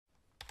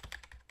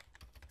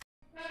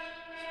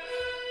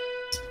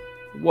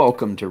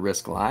Welcome to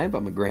Risk Live.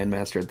 I'm a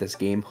Grandmaster at this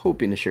game,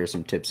 hoping to share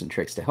some tips and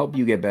tricks to help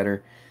you get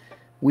better.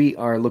 We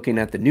are looking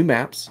at the new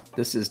maps.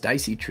 This is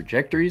Dicey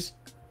Trajectories.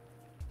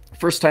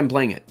 First time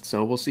playing it,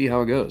 so we'll see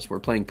how it goes.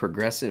 We're playing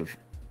progressive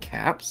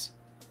caps.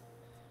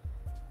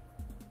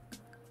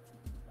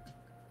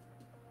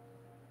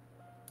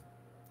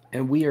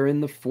 And we are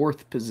in the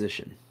 4th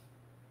position.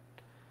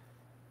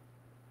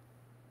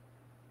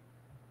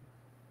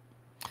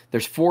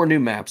 There's 4 new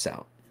maps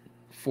out.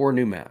 4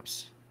 new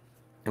maps.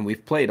 And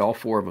we've played all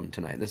 4 of them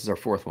tonight. This is our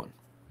 4th one.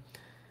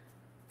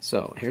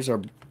 So here's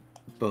our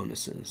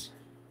bonuses.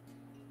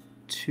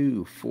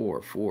 2,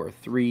 4, 4,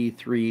 3,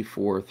 3,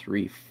 4,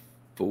 3,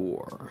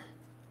 4.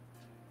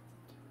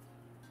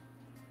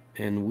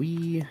 And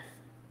we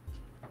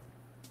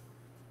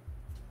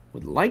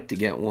would like to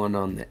get one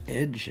on the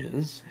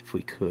edges, if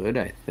we could,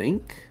 I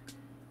think.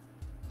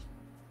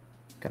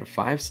 Got a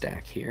 5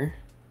 stack here.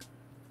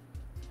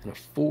 And a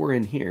 4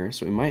 in here,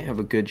 so we might have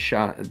a good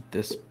shot at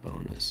this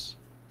bonus.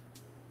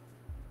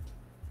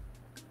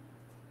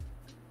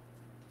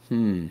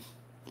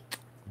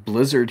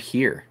 Blizzard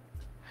here,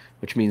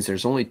 which means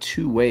there's only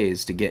 2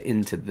 ways to get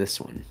into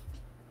this one.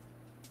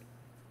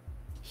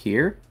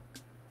 Here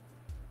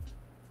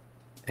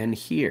and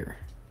here.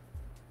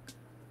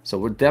 So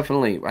we're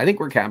definitely, I think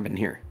we're capping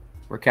here.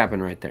 We're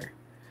capping right there.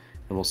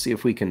 And we'll see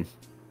if we can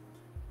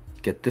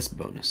get this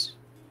bonus.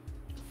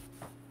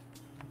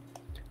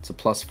 It's a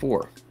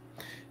 +4.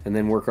 And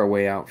then work our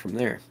way out from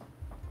there.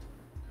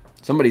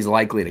 Somebody's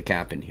likely to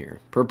cap in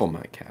here. Purple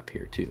might cap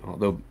here too.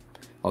 Although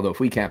if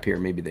we cap here,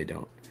 maybe they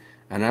don't.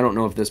 And I don't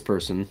know if this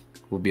person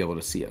will be able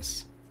to see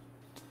us.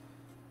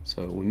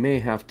 So we may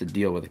have to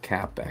deal with a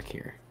cap back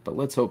here. But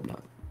let's hope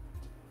not.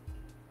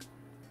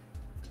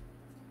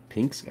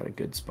 Pink's got a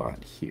good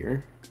spot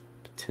here,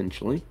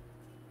 potentially.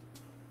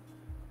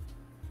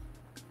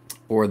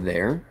 Or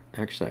there.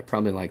 Actually, I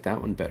probably like that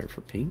one better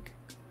for pink.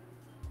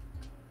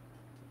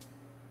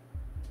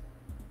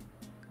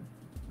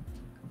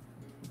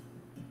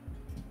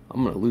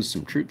 I'm going to lose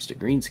some troops to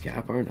green's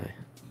cap, aren't I?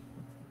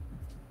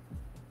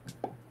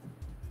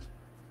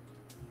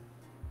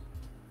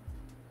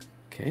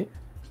 Okay,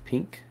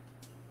 pink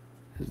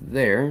is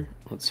there.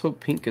 Let's hope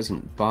pink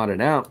isn't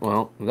botted out.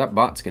 Well, that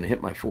bot's going to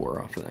hit my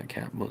 4 off of that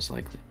cap, most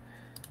likely.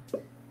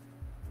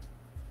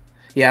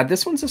 Yeah,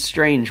 this one's a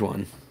strange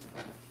one.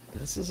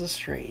 This is a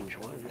strange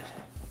one.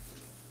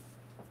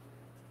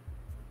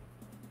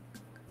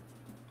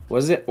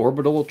 Was it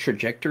orbital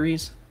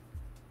trajectories?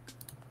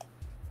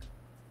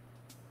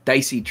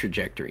 Dicey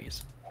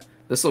trajectories.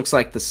 This looks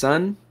like the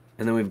sun,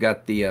 and then we've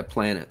got the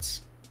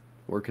planets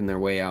working their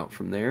way out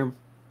from there.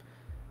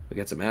 We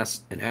got some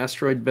an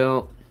asteroid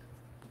belt.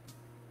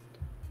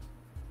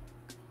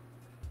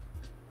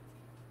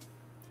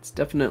 It's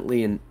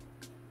definitely an...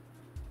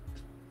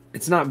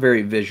 It's not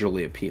very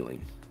visually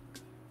appealing,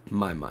 in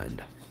my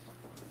mind.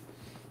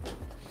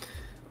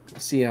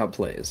 Let's see how it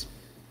plays.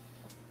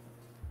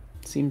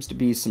 Seems to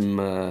be some...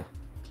 a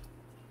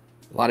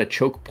lot of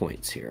choke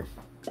points here.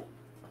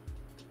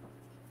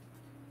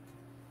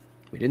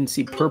 We didn't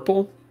see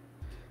purple,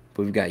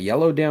 but we've got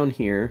yellow down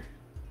here.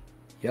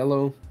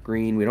 Yellow,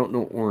 green, we don't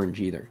know orange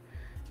either.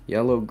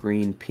 Yellow,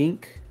 green,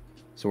 pink.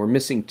 So we're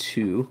missing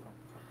 2.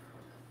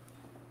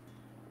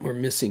 We're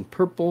missing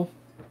purple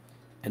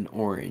and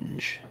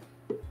orange.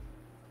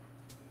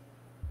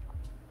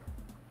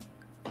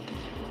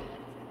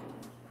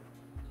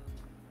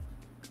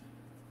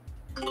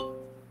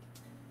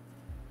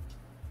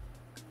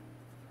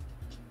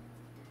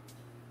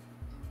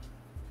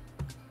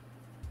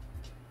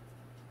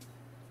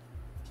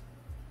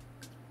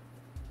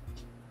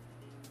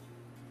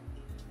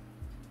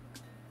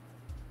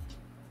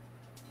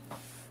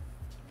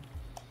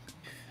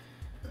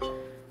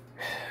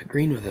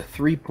 Green with a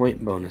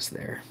 3-point bonus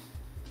there.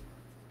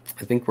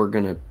 I think we're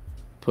going to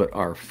put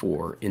our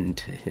 4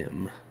 into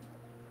him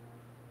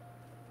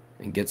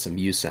and get some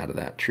use out of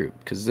that troop,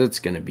 because it's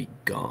going to be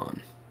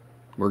gone.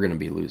 We're going to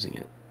be losing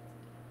it.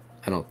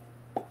 I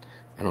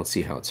don't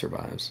see how it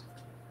survives.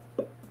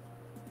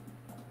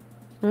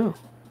 Oh,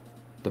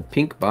 the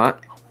pink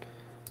bot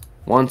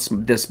wants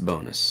this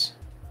bonus.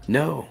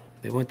 No,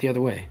 they went the other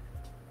way.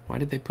 Why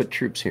did they put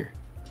troops here?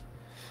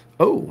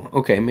 Oh,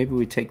 okay, maybe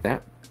we take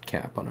that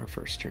cap on our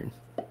first turn.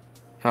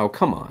 Oh,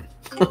 come on.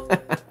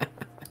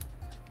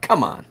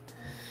 Come on.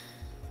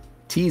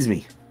 Tease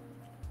me.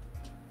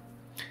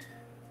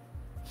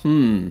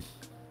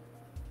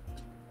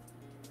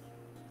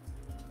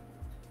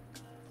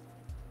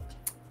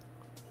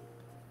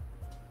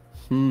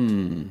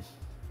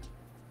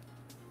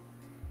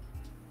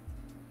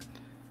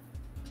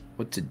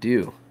 What to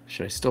do?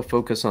 Should I still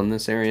focus on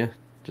this area?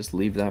 Just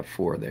leave that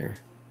 4 there.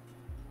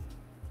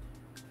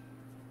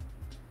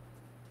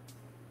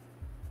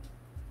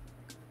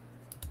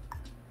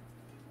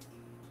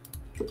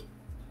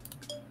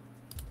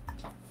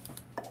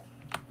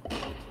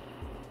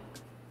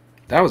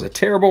 That was a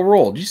terrible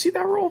roll. Did you see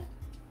that roll?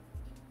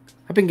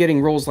 I've been getting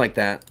rolls like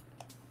that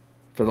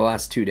for the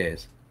last 2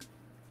 days.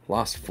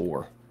 Lost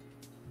 4.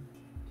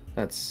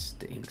 That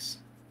stinks.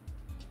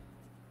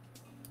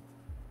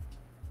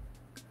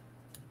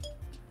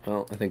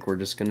 Well, I think we're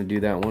just going to do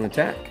that one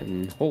attack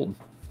and hold.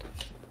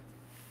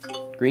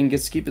 Green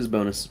gets to keep his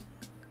bonus.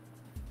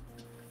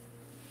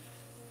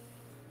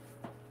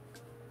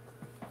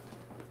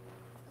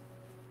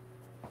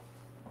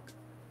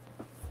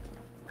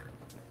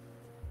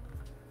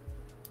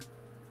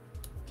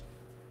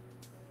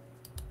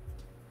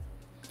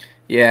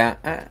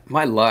 Yeah,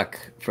 my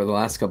luck for the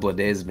last couple of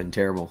days has been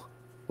terrible.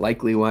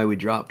 Likely why we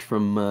dropped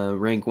from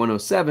rank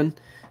 107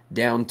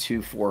 down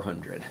to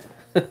 400.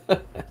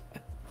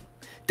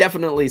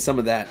 Definitely some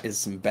of that is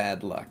some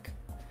bad luck.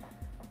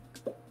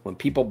 When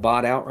people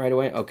bought out right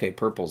away, okay,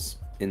 purple's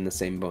in the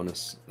same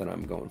bonus that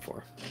I'm going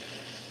for.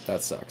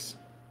 That sucks.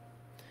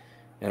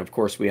 And of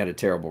course we had a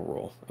terrible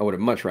roll. I would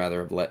have much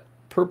rather have let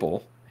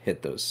purple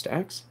hit those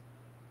stacks.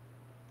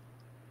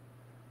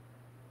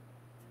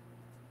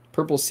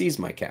 Purple sees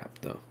my cap,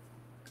 though.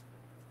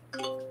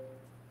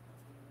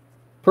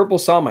 Purple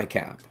saw my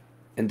cap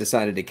and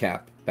decided to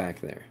cap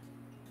back there.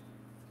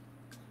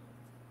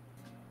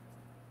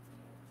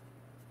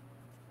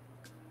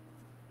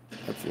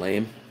 That's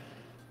lame.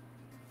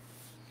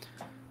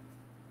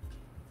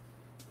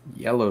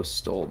 Yellow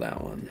stole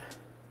that one.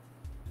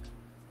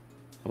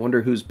 I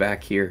wonder who's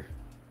back here.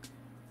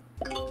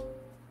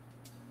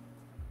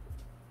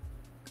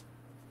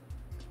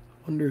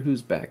 Wonder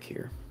who's back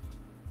here.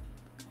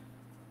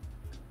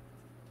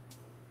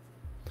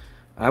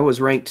 I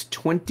was ranked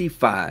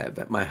 25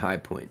 at my high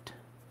point.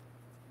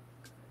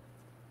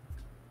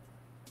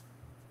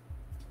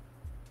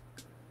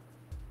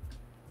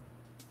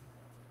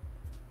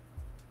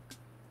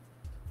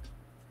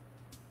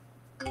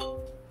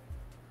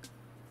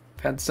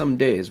 I've had some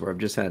days where I've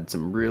just had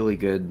some really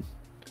good...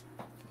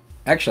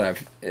 Actually,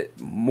 I've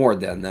more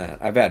than that.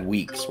 I've had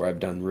weeks where I've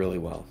done really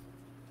well.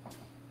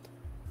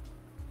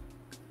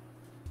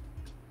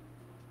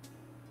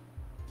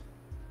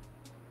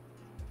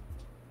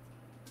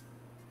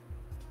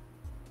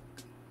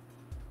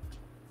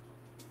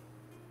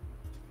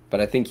 But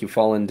I think you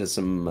fall into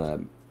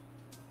some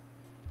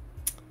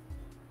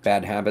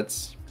bad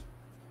habits.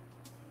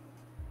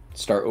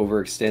 Start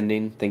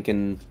overextending,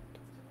 thinking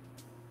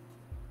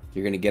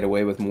you're going to get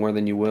away with more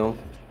than you will.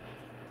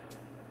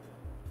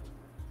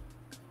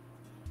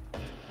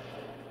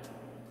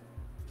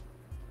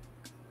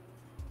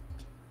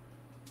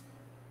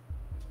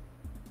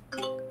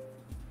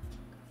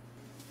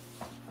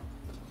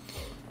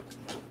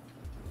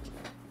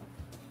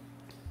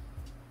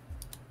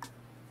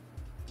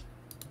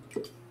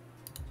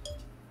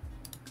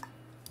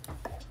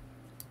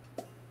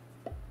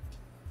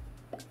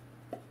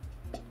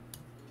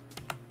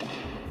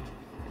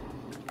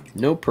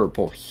 No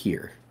purple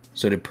here.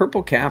 So did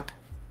purple cap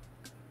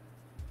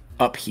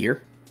up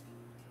here?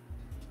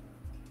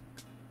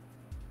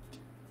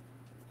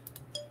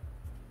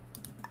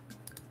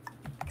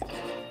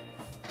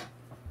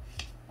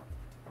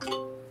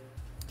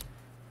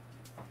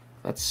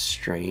 That's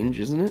strange,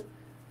 isn't it?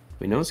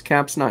 We know his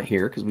cap's not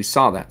here because we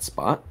saw that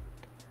spot.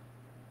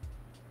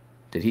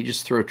 Did he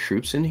just throw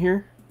troops in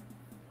here?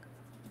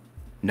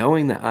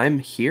 Knowing that I'm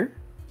here?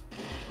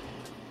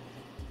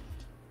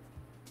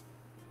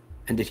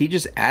 And did he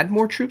just add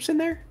more troops in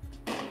there?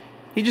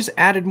 He just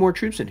added more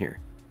troops in here.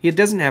 He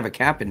doesn't have a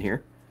cap in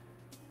here.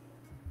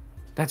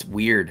 That's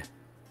weird.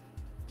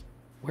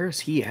 Where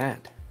is he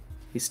at?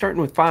 He's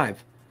starting with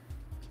 5.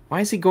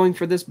 Why is he going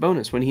for this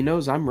bonus when he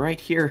knows I'm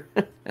right here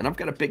and I've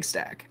got a big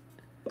stack?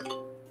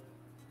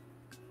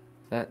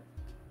 That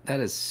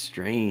is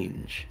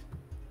strange.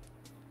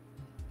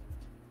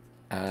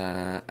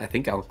 I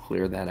think I'll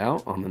clear that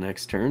out on the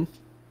next turn.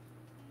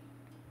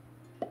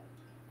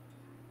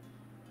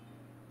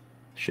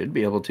 Should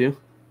be able to.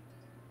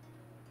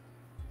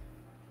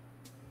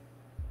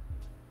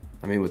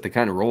 I mean, with the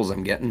kind of rolls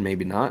I'm getting,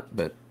 maybe not,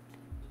 but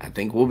I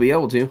think we'll be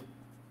able to.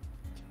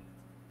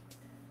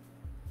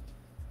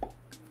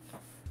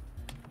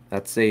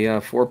 That's a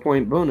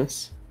 4-point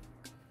bonus.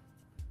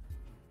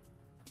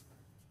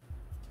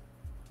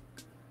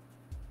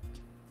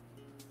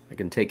 I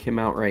can take him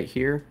out right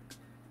here.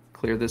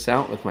 Clear this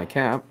out with my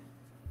cap.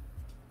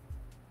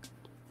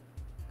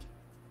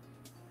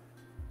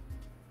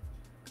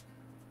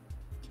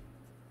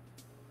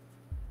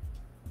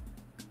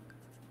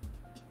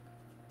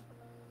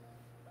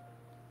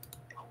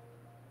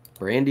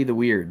 Brandi the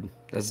Weird.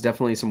 That's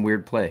definitely some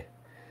weird play.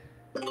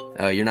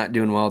 Oh, you're not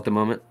doing well at the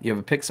moment? You have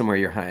a pick somewhere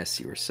your highest.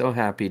 You were so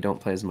happy. Don't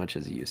play as much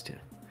as you used to.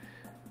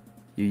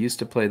 You used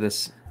to play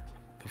this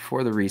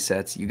before the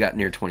resets. You got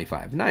near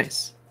 25.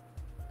 Nice.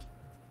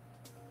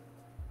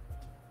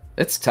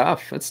 It's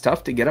tough. It's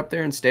tough to get up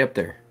there and stay up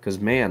there. Because,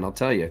 man, I'll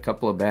tell you, a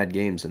couple of bad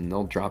games and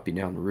they'll drop you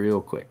down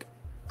real quick.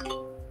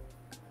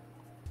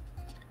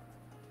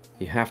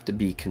 You have to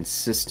be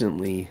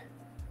consistently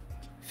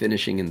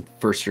finishing in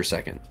first or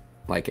second.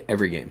 Like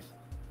every game.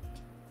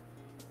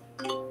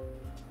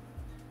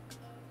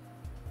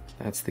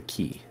 That's the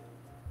key.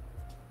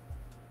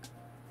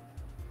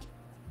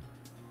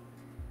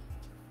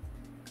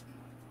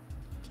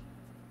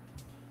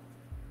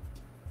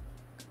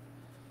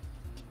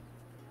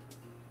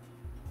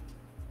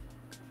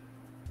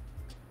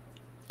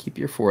 Keep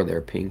your 4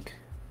 there, pink.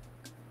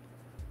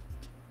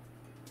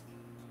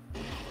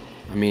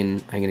 I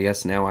mean, I'm gonna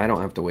guess now I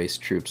don't have to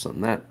waste troops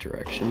on that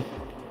direction.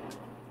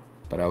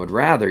 But I would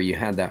rather you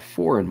had that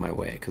 4 in my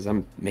way, because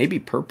maybe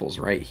purple's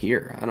right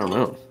here. I don't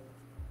know.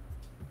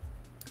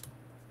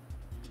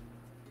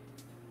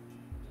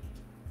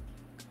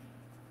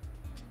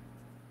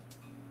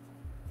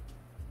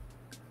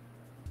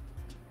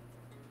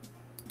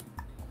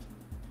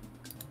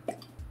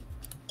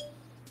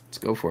 Let's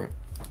go for it.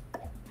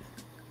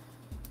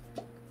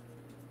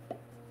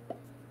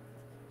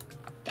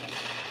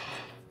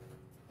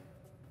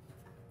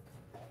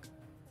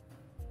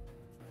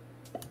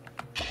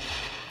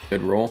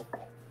 Good roll.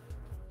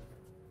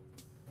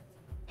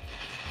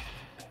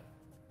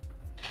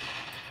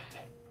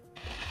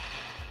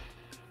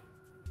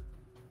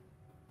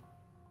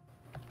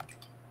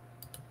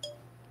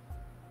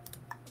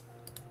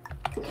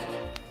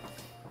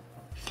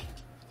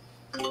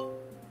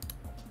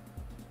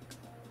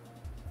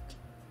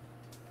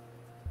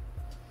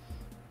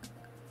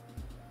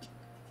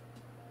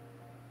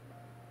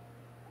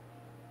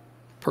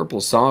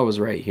 Purple saw was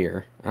right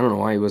here. I don't know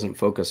why he wasn't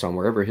focused on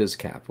wherever his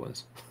cap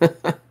was.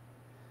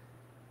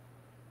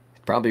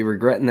 Probably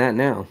regretting that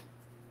now.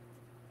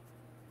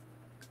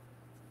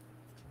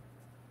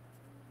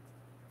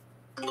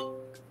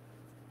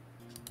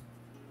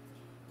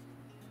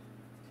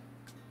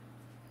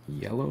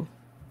 Yellow.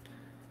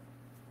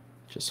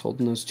 Just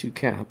holding those 2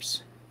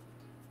 caps.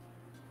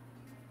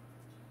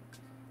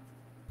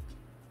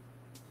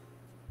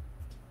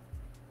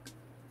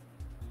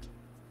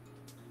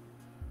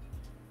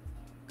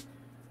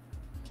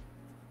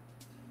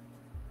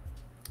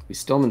 We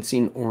still haven't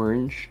seen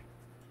orange.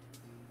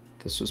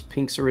 This was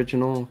pink's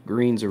original,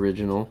 green's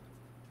original.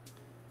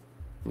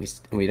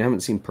 We haven't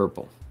seen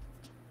purple.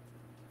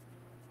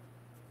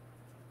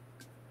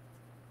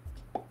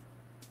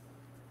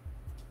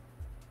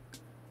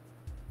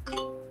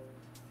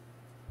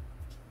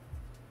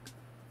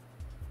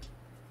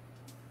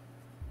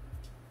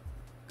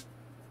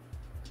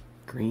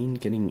 Green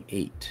getting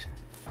 8.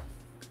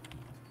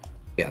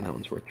 Yeah, that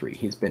one's worth 3.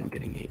 He's been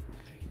getting 8.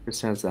 He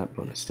just has that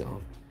bonus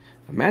still.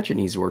 Imagine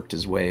he's worked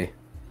his way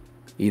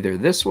either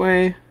this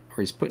way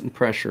or he's putting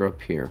pressure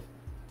up here.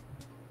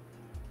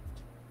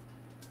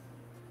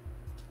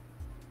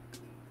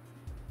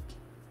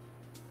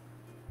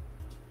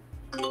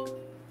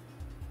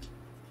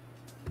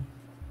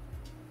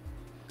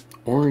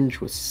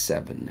 Orange was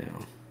 7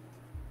 now.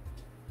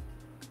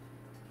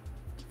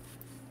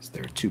 Is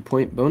there a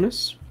 2-point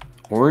bonus?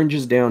 Orange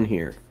is down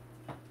here.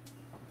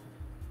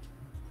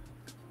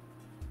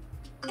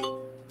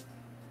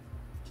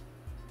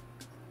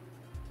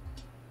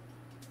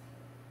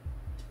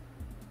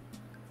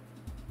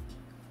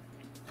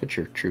 Put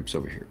your troops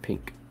over here,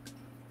 pink.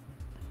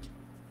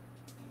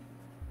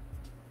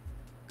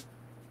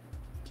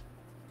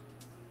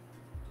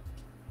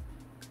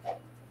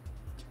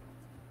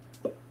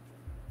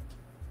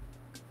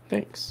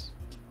 Thanks.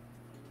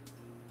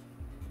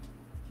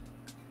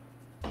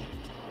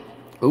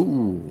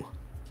 Ooh.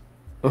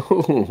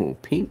 Oh,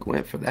 pink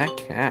went for that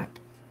cap.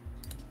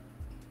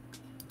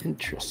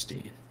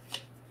 Interesting.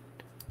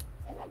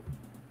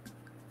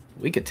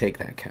 We could take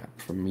that cap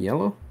from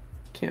yellow,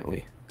 can't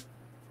we?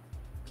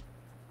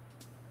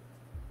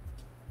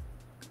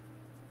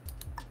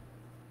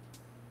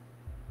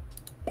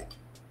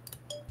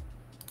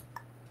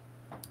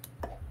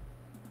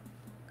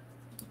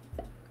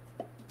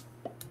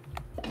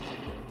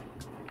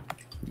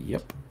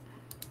 Yep.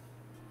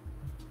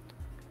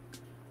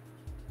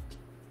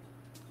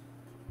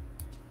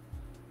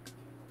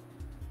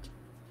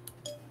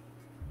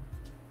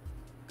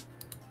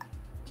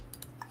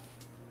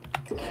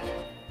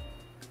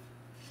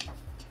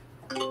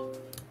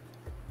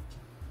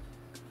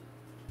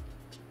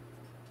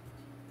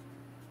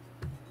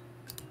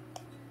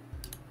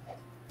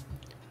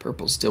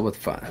 Purple's still with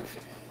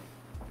 5.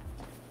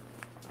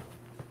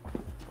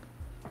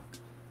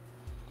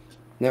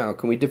 Now,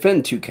 can we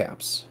defend 2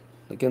 caps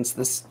against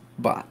this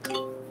bot?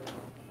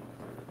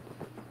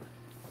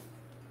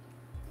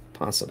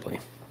 Possibly.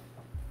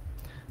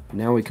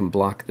 Now we can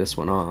block this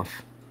one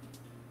off.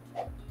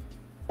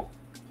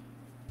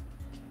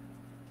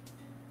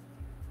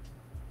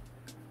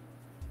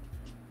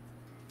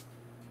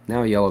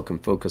 Now yellow can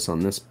focus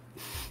on this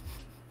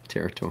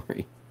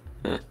territory.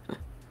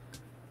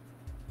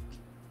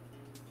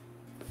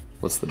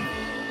 What's the...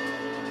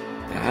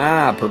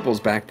 Ah, purple's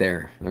back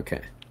there.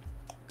 Okay.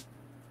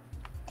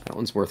 That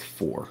one's worth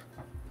 4.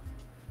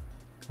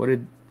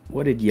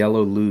 What did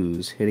yellow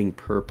lose hitting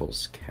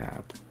purple's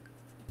cap?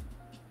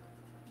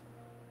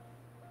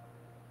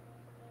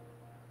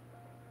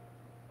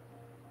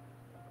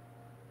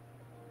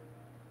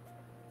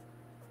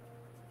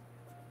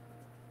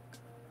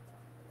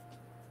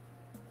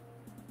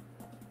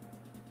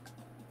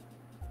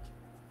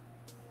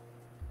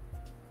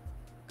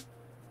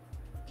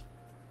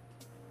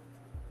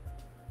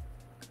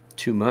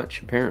 Too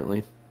much,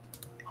 apparently.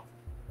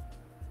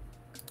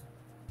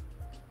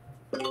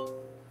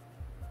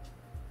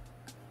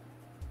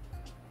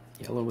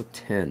 Yellow with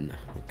 10.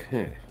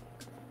 Okay.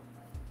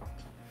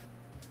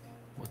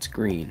 What's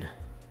green?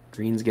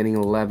 Green's getting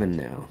 11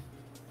 now.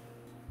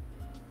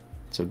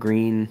 So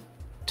green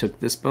took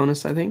this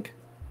bonus, I think.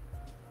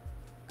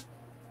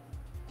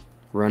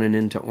 Running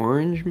into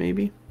orange,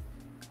 maybe?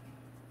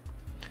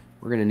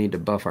 We're going to need to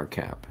buff our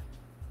cap.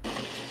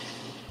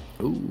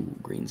 Ooh,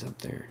 green's up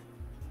there.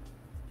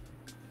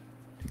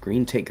 Did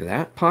green take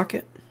that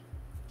pocket?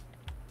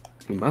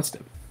 He must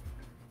have.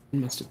 He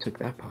must have took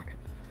that pocket.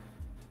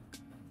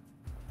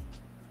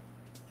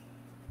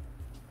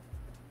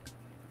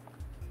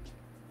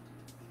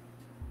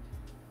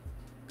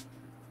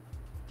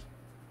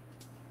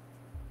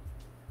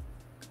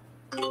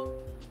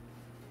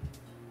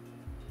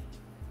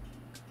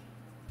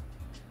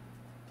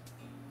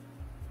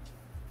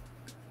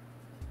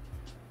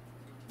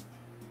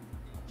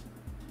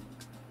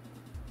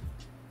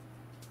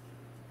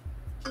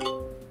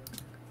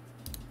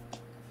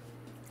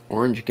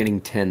 Orange getting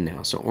 10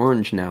 now, so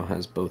orange now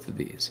has both of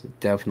these. We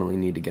definitely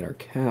need to get our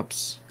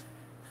caps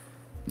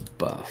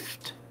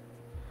buffed.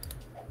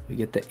 We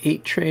get the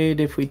 8 trade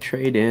if we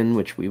trade in,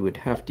 which we would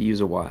have to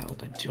use a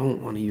wild. I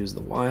don't want to use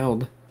the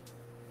wild.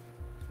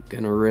 I'm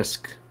gonna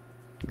risk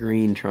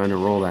green trying to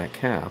roll that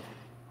cap.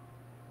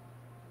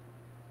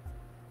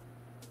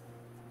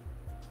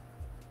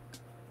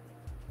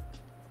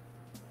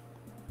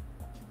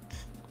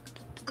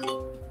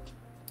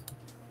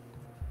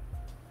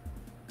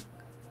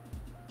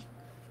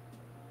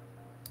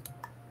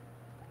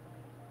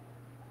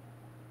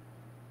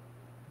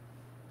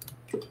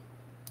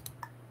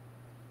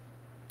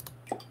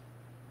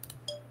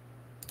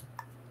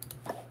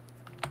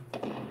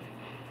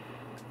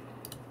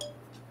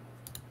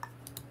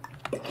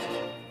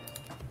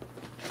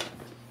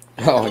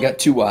 Oh, I got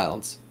 2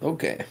 wilds.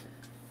 Okay.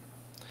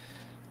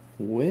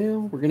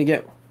 Well, we're going to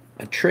get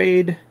a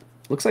trade.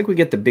 Looks like we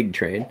get the big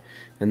trade,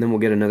 and then we'll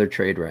get another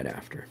trade right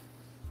after.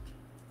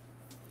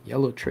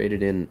 Yellow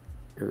traded in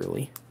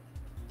early.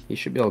 He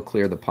should be able to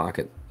clear the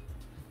pocket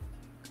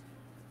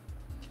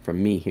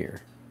from me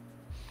here.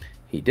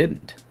 He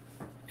didn't.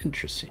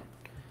 Interesting.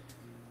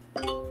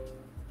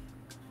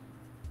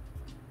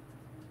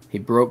 He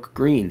broke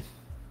green.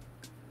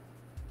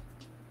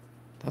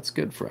 That's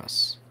good for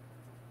us.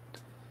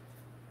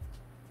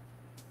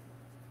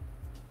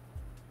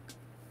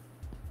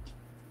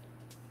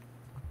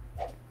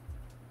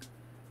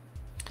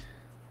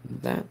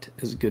 That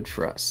is good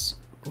for us.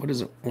 What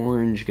is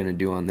orange going to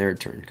do on their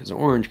turn? Because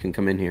orange can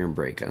come in here and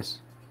break us.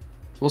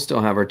 We'll still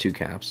have our 2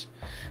 caps.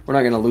 We're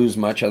not going to lose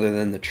much other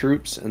than the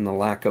troops and the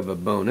lack of a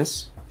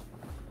bonus.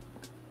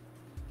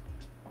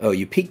 Oh,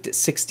 you peaked at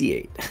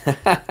 68.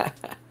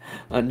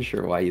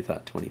 Unsure why you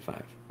thought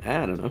 25.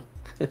 I don't know.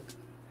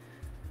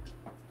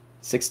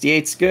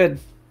 68's good.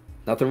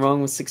 Nothing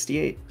wrong with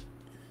 68.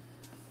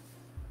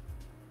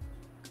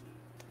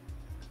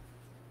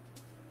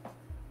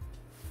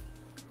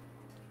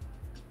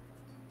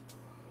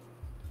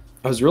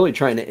 I was really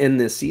trying to end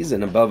this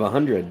season above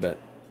 100, but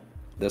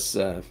this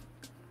the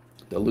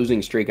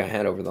losing streak I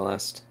had over the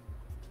last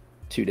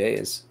 2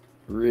 days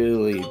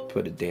really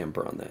put a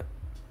damper on that.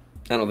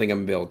 I don't think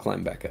I'm going to be able to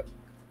climb back up.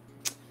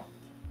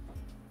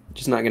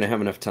 Just not going to have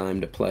enough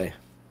time to play.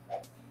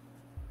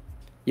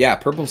 Yeah,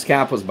 purple's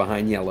cap was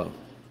behind yellow.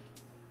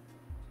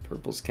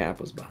 Purple's cap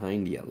was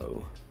behind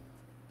yellow.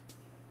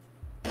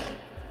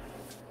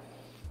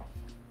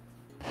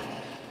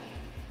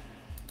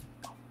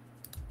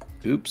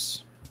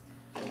 Oops.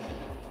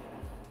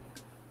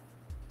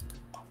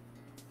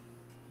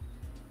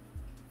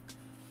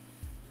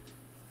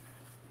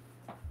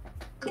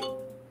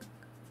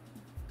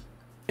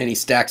 And he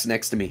stacks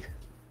next to me.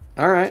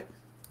 All right.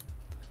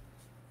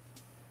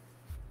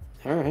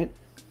 All right.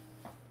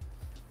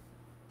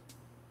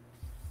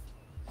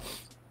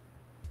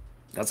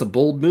 That's a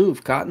bold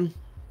move, Cotton.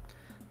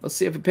 Let's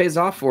see if it pays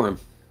off for him.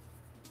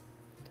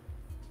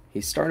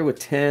 He started with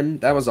 10.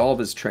 That was all of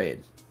his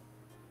trade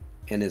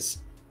and his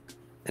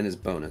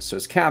bonus. So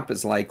his cap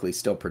is likely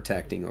still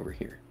protecting over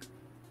here.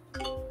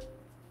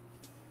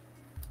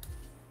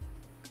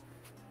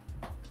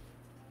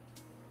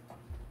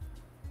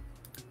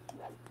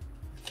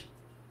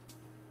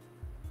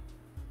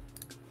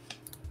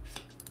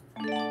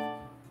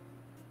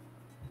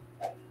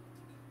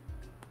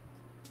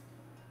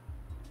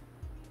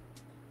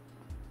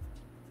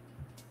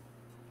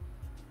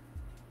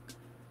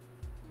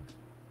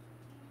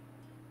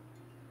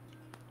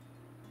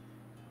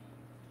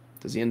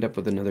 Does he end up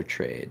with another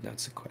trade?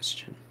 That's the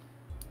question.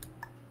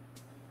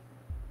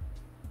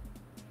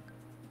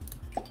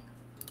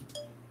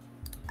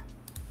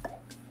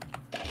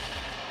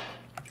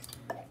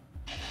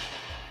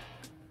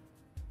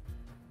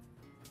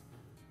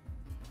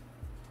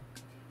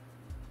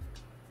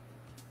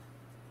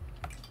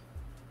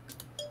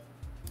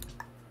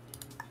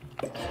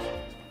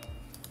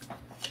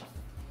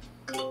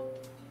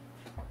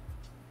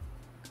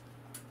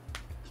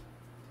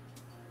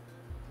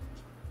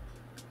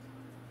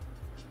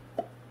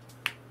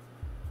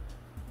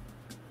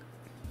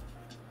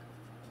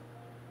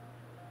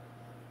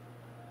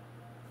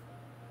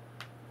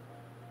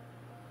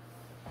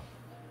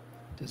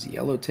 Does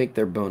yellow take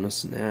their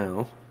bonus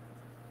now?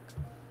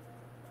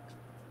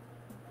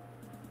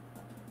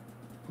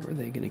 Or are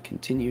they going to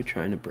continue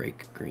trying to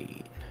break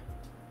green?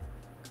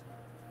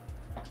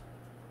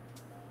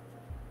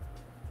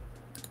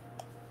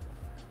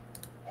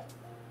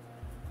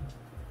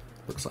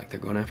 Looks like they're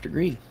going after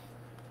green.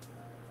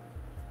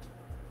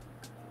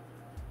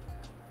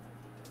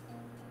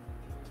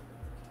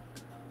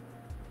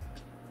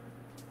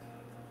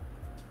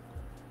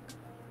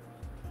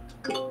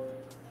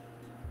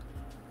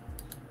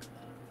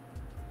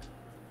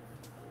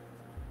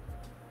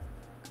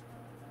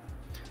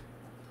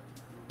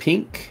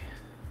 Pink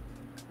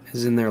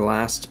is in their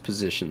last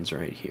positions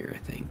right here, I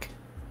think.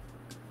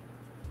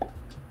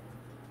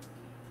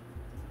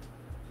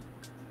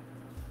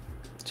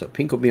 So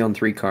pink will be on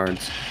 3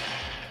 cards.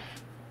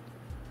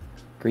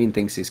 Green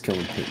thinks he's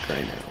killing pink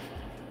right now.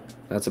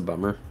 That's a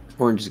bummer.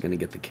 Orange is going to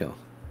get the kill.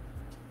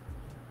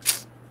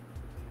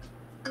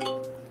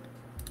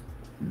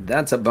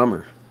 That's a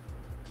bummer.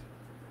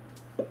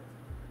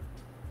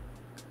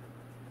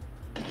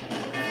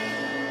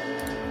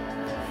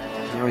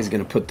 Now he's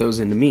going to put those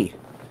into me.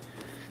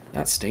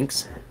 That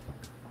stinks.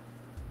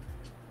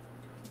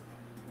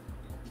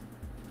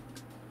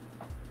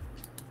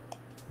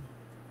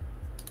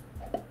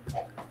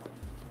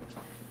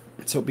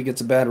 Let's hope he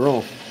gets a bad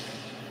roll.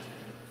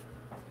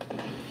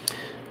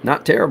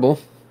 Not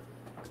terrible.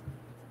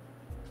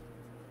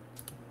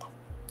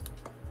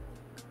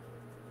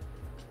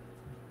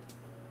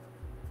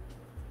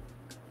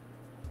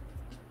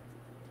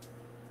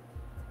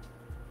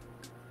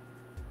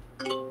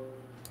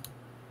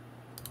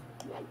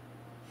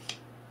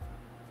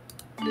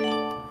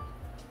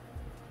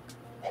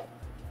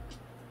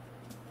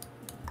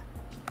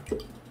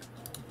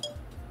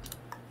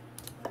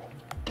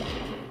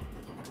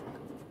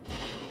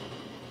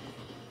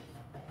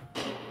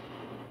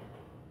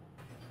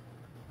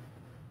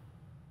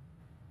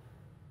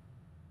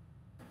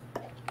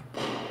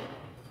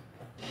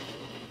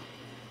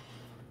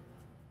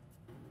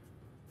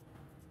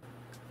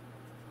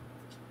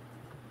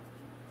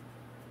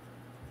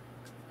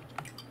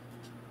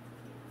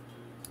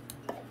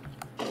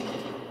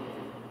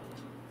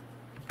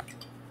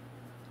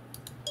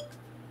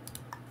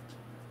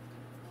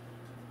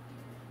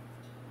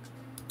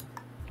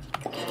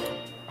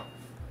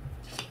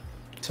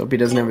 Let's hope he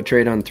doesn't have a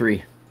trade on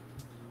 3.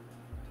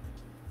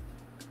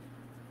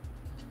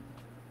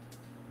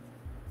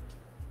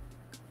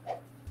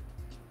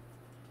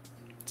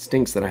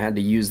 Stinks that I had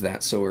to use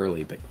that so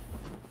early, but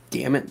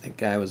damn it, that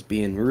guy was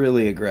being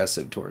really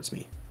aggressive towards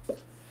me.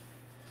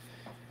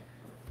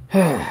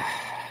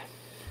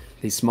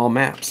 These small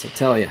maps, I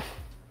tell you.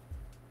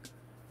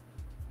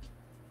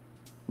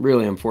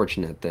 Really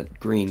unfortunate that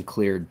green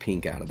cleared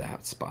pink out of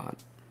that spot.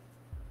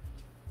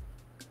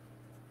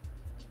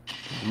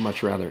 I'd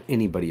much rather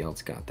anybody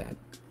else got that.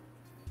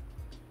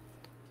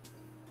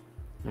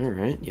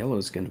 Alright,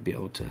 yellow's going to be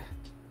able to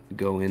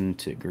go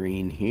into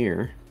green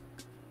here.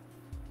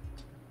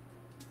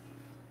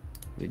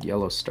 What did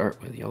yellow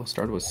start with? Yellow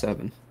started with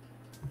 7.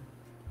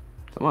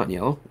 Come on,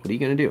 yellow. What are you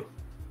going to do?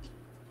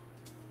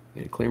 You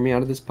going to clear me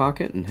out of this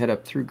pocket and head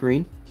up through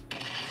green?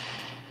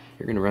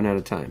 You're going to run out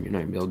of time. You're not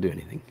going to be able to do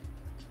anything.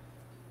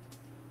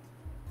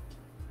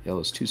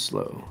 Yellow's too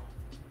slow.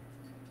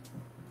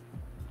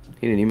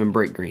 He didn't even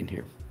break green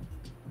here.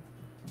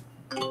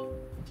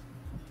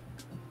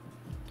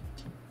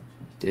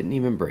 Didn't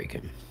even break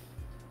him.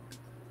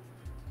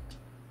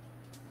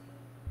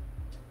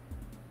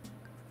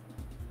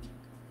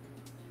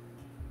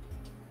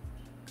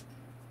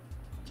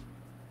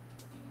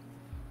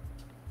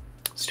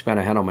 It's too bad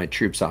I had all my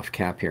troops off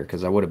cap here,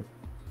 because I would have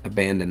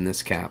abandoned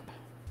this cap.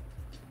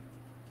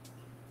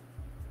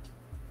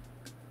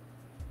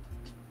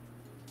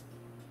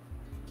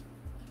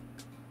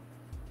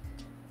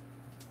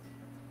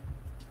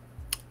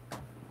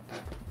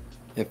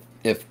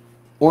 If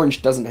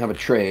orange doesn't have a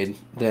trade,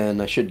 then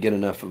I should get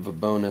enough of a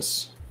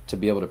bonus to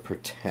be able to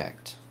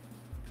protect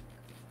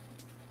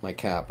my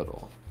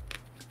capital.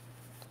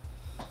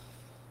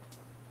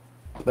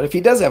 But if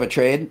he does have a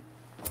trade,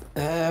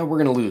 we're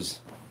going to lose.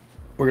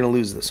 We're going to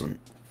lose this one.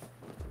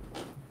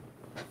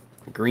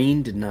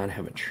 Green did not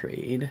have a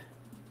trade.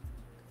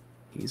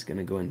 He's going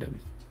to go into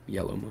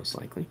yellow most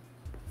likely.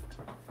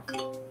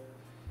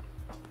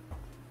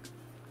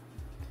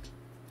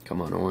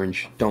 Come on,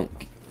 orange. Don't.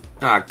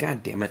 Ah,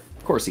 god damn it.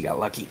 Of course he got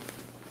lucky.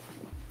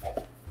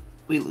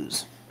 We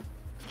lose.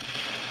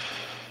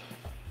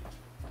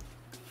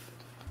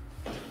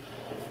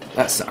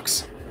 That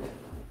sucks.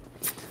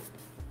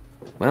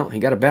 Well, he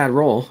got a bad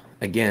roll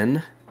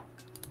again.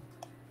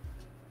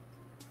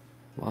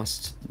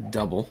 Lost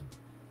double.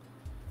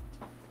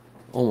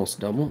 Almost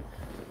double.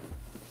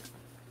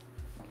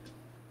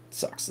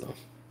 Sucks though.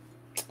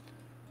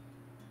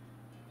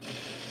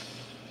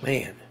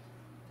 Man.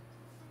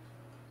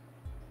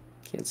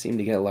 Can't seem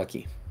to get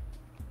lucky.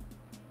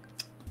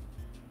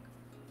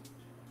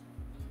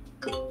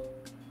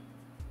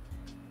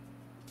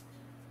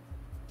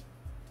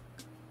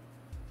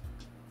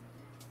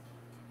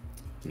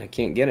 And I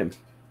can't get him.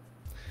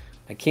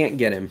 I can't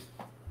get him.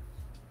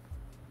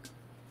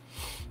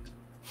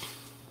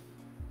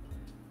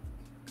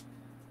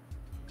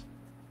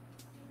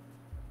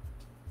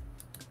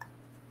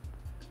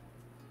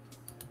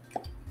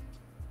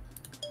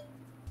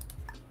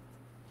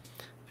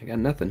 I got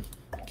nothing.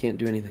 I can't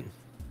do anything.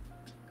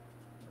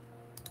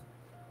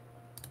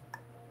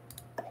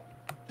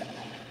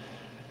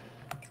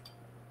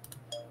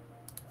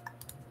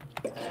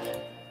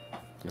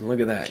 And look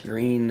at that.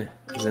 Green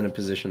is in a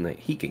position that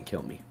he can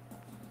kill me.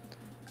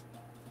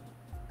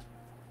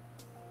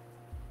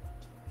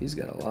 He's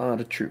got a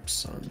lot of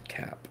troops on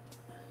cap.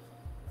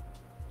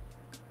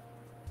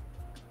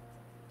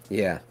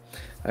 Yeah,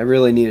 I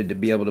really needed to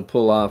be able to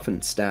pull off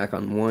and stack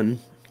on one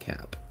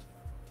cap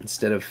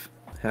instead of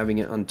having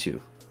it on two.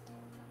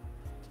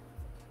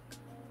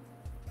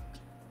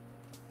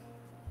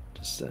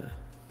 Just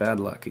bad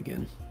luck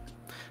again.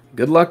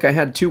 Good luck I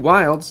had two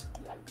wilds.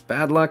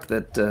 Bad luck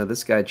that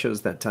this guy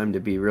chose that time to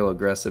be real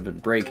aggressive and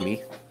break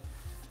me.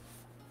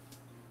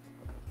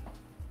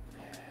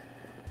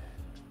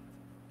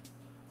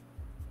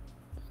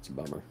 It's a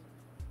bummer.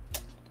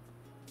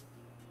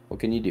 What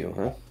can you do,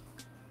 huh?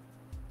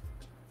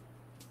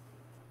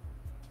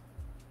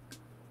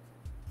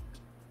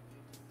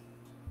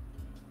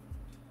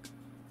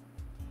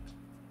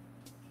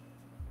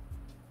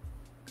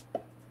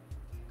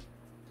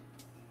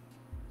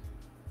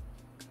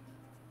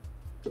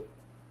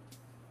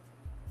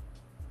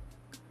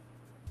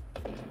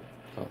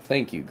 Oh,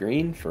 thank you,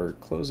 Green, for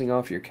closing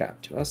off your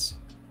cap to us.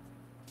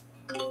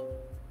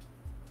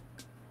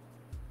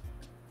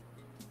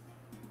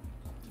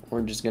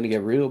 Orange is going to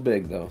get real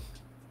big, though.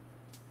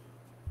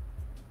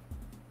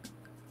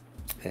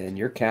 And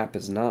your cap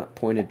is not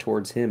pointed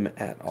towards him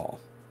at all.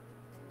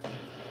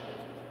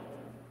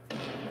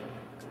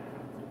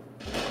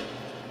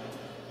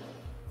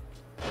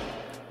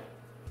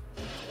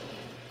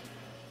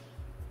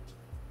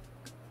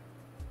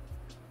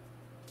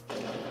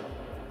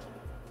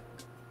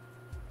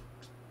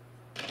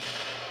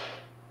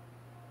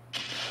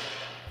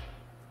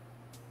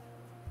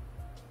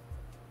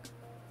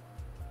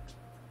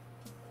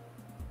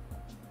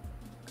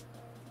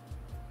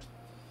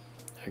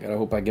 I gotta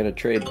hope I get a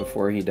trade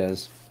before he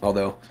does.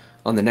 Although,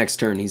 on the next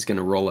turn, he's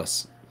gonna roll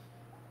us.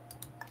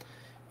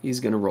 He's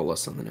gonna roll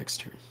us on the next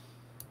turn.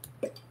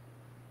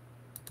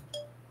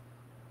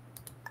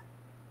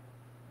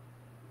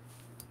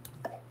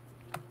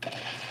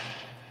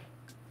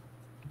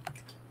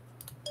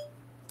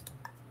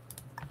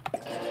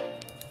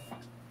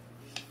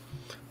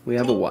 We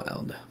have a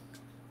wild.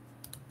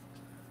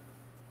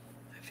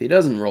 If he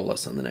doesn't roll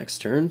us on the next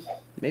turn,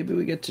 maybe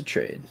we get to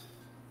trade.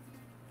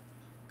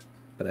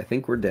 But I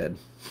think we're dead.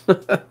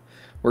 We're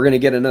going to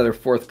get another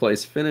 4th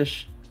place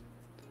finish.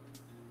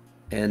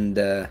 And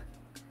we're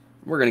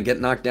going to get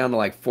knocked down to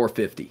like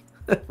 450.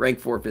 Rank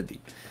 450.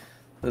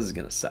 This is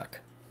going to suck.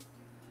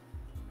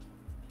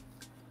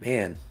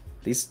 Man,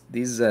 these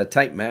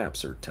tight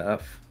maps are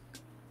tough.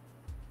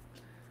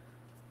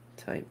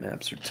 Tight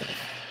maps are tough.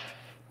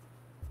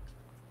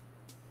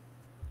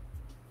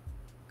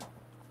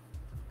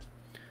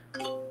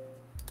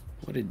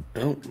 What did...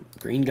 Oh,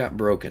 green got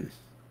broken.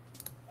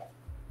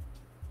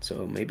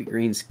 So maybe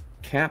green's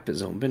cap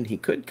is open. He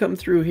could come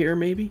through here,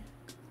 maybe.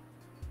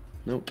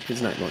 Nope,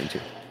 he's not going to.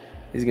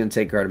 He's going to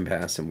take guard and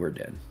pass, and we're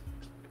dead.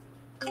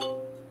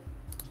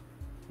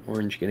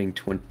 Orange getting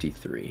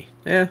 23.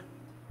 Yeah.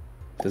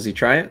 Does he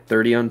try it?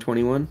 30 on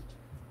 21?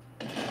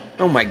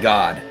 Oh my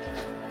god.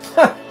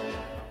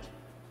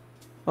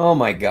 Oh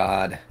my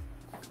god.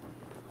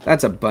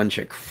 That's a bunch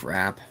of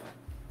crap.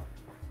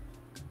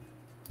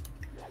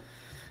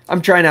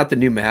 I'm trying out the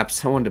new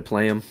maps. I wanted to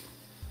play them.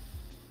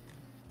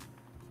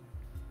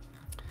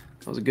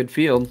 That was a good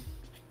field.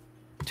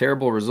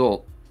 Terrible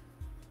result.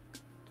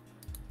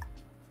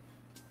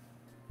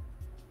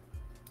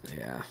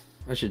 Yeah,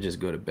 I should just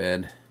go to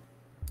bed.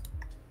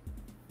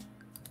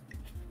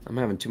 I'm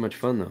having too much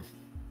fun though.